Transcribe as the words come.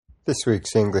This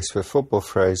week's English for Football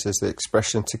phrase is the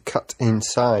expression to cut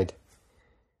inside.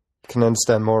 You can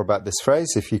understand more about this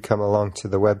phrase if you come along to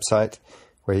the website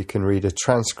where you can read a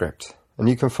transcript. And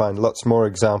you can find lots more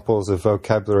examples of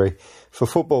vocabulary for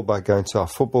football by going to our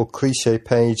football cliché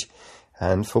page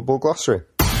and football glossary.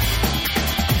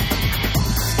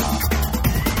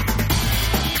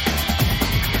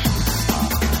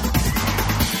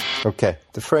 Okay,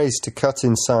 the phrase to cut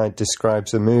inside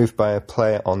describes a move by a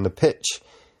player on the pitch.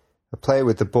 A player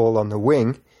with the ball on the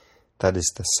wing, that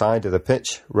is the side of the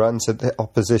pitch, runs at the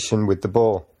opposition with the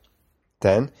ball.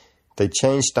 Then they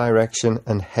change direction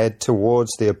and head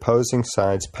towards the opposing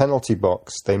side's penalty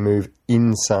box. They move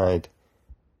inside.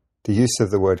 The use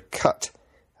of the word cut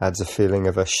adds a feeling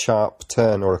of a sharp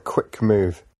turn or a quick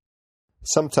move.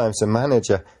 Sometimes a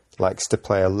manager likes to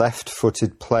play a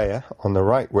left-footed player on the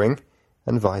right wing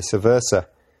and vice versa,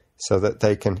 so that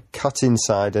they can cut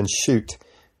inside and shoot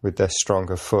with their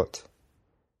stronger foot.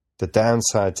 The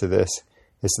downside to this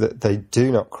is that they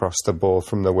do not cross the ball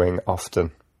from the wing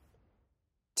often.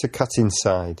 To cut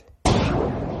inside.